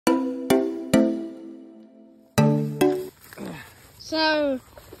So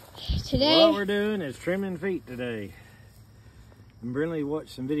today, what we're doing is trimming feet today. And Brinley watched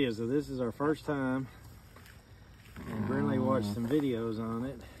some videos, so this is our first time. And Brinley watched some videos on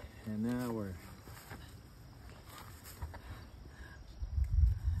it, and now we're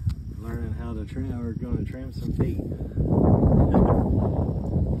learning how to trim. We're going to trim some feet.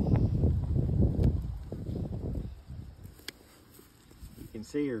 You can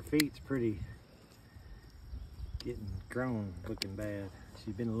see her feet's pretty getting grown, looking bad.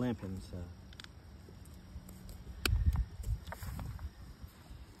 She's been limping, so.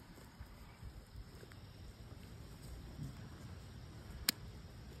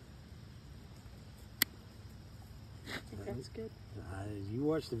 That's good. You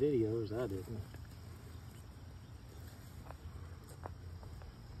watched the videos, I didn't.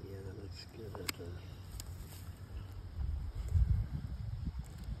 Yeah, that looks good at the.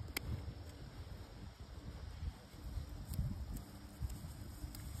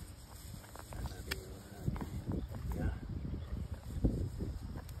 Yeah.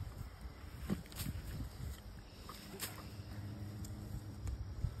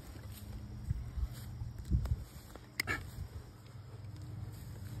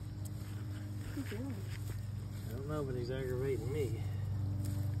 I don't know, but he's aggravating me.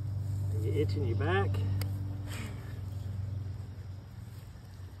 Are you itching your back?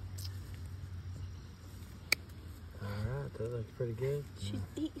 Alright, that looks pretty good. She's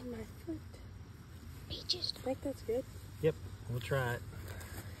eating my foot. peaches. I think that's good. Yep, we'll try it.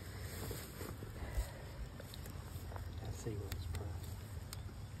 Let's see what's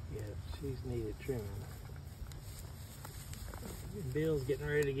probably. Yeah, she's needed trimming. Bill's getting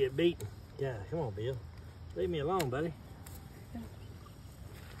ready to get beaten. Yeah, come on, Bill. Leave me alone, buddy.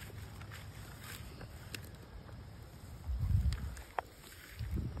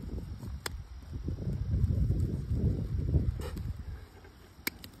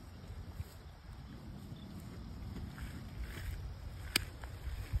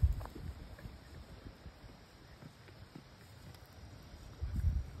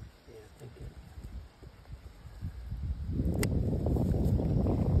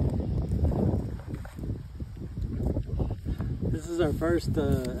 This is our first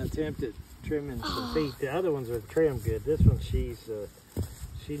attempt at trimming some feet. The other ones are trimmed good. This one, she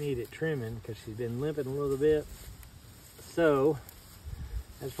needed trimming because she's been limping a little bit. So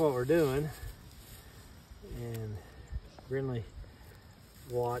that's what we're doing. And Brinley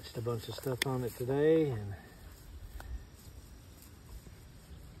watched a bunch of stuff on it today, and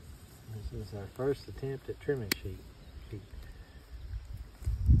this is our first attempt at trimming feet.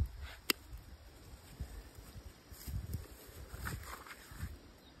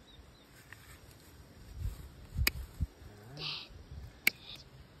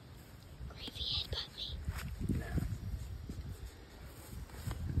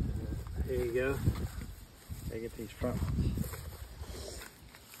 Here you go. I get these front ones.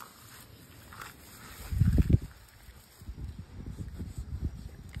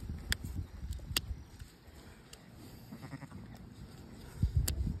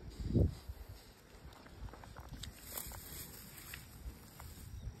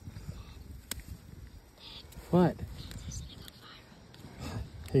 What?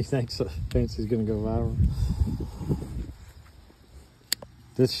 He thinks the Fancy's gonna go viral.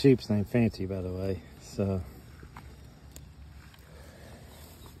 This sheep's named Fancy, by the way, so.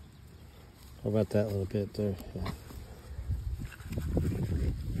 How about that little bit there? Yeah.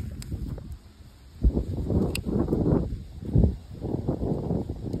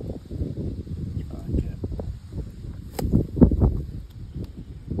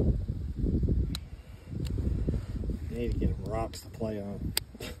 You need to get him rocks to play on.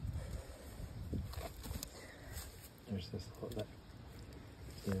 There's this little bit.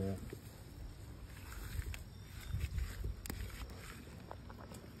 Yeah.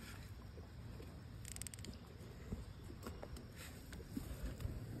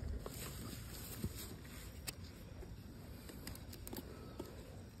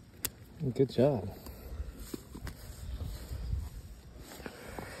 Good job.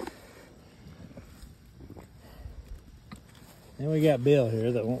 And we got Bill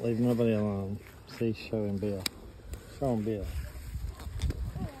here that won't leave nobody alone. See, show him Bill. Show him Bill.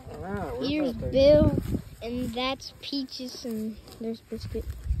 Right, here's Bill, and that's Peaches, and there's Biscuit,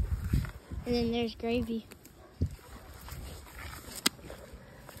 and then there's Gravy.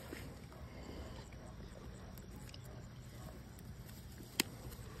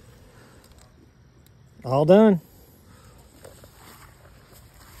 All done.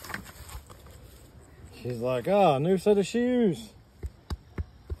 She's like, oh, new set of shoes.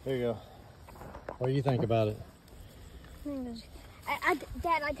 Here you go. What do you think about it? I think that's good.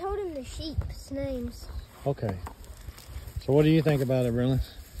 Dad, I told him the sheep's names. Okay. So what do you think about it, Brinley?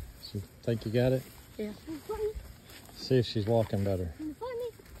 You think you got it? Yeah. See if she's walking better.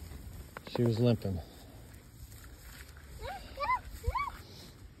 She was limping.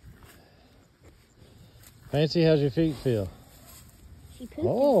 Fancy, how's your feet feel? She pooped.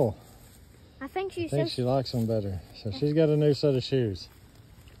 Oh, I think I think she likes them better. So she's got a new set of shoes.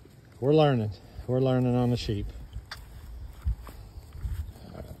 We're learning. We're learning on the sheep.